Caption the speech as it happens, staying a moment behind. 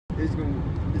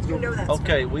You know that's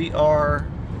okay, we are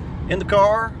in the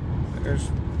car. There's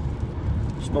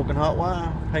smoking hot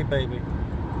wine. Hey, baby.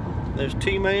 There's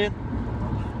T-Man.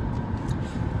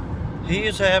 He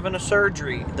is having a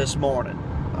surgery this morning.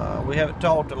 We haven't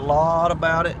talked a lot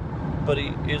about it, but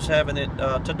he is having it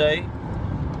today.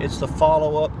 It's the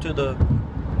follow-up to the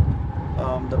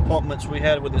appointments we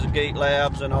had with his gait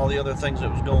labs and all the other things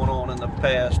that was going on in the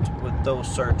past with those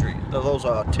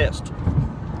tests.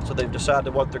 So they've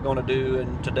decided what they're going to do,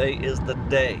 and today is the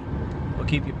day. We'll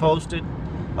keep you posted.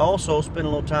 I also spent a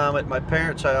little time at my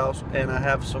parents' house, and I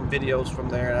have some videos from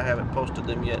there, and I haven't posted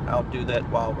them yet. I'll do that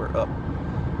while we're up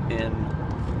in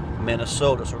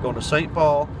Minnesota. So we're going to St.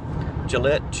 Paul,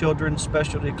 Gillette Children's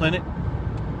Specialty Clinic,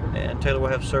 and Taylor will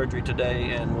have surgery today,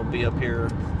 and we'll be up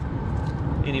here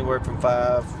anywhere from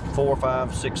 4,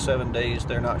 5, 6, 7 days.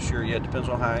 They're not sure yet. Depends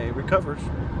on how he recovers.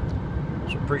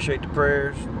 So appreciate the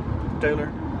prayers,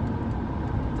 Taylor.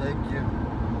 Thank you.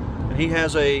 And he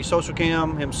has a social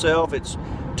cam himself. It's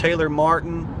Taylor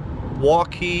Martin,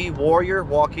 Walkie Warrior.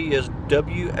 Walkie is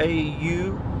W-A-U-K-E-E,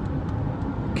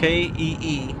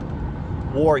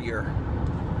 Warrior.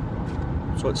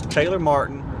 So it's Taylor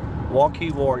Martin, Walkie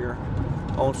Warrior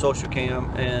on social cam,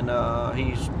 and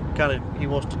he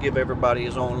wants to give everybody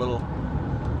his own little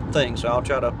thing. So I'll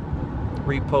try to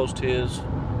repost his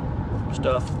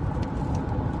stuff.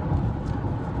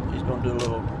 He's going to do a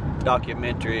little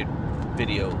documentary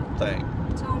video thing.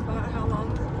 Tell them about how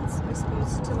long it's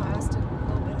supposed to last and a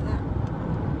little bit of that.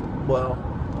 Well,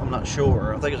 I'm not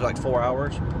sure. I think it's like 4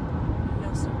 hours.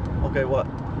 No, sir. Okay, what?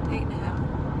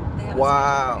 8.5. They have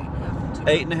Wow.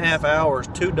 8.5 8.5 hours.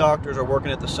 2 doctors are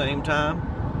working at the same time.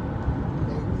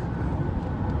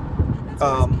 That's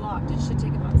what it's blocked. It should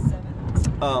take about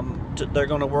 7. They're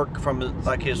going to work from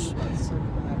like his.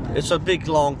 It's a big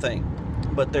long thing,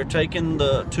 but they're taking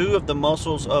the 2 of the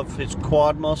muscles of his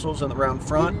quad muscles and around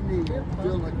front,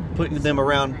 putting them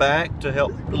around back to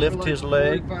help lift his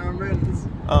leg.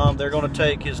 They're going to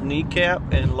take his kneecap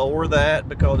and lower that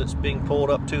because it's being pulled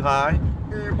up too high.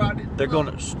 They're going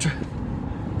to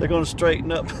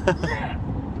straighten up.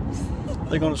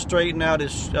 They're going to straighten out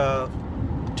his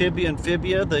tibia and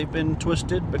fibia. They've been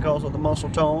twisted because of the muscle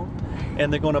tone,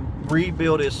 and they're going to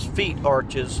rebuild his feet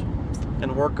arches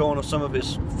and work on some of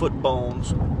his foot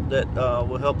bones that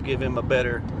will help give him a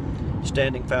better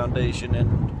standing foundation.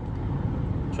 And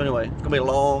so anyway, it's going to be a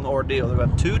long ordeal. They've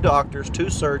got 2 doctors, 2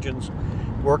 surgeons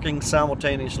working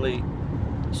simultaneously,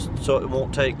 so it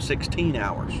won't take 16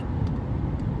 hours.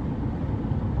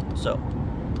 So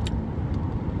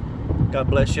God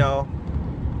bless y'all,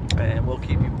 and we'll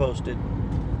keep you posted.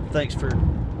 Thanks for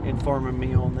informing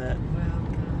me on that.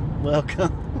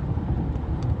 Welcome.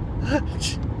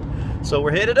 So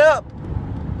we're headed up,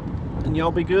 and y'all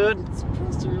be good. It's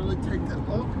supposed to really take that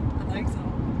long? I think so.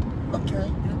 Okay.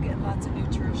 You'll get lots of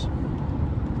nutrition.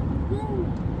 Woo.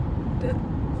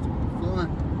 Fun.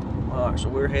 All right, so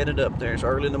we're headed up there. It's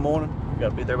early in the morning. We got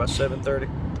to be there by 7:30.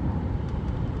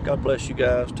 God bless you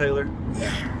guys. Taylor,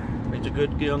 he's a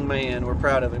good young man. We're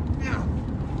proud of him. Yeah.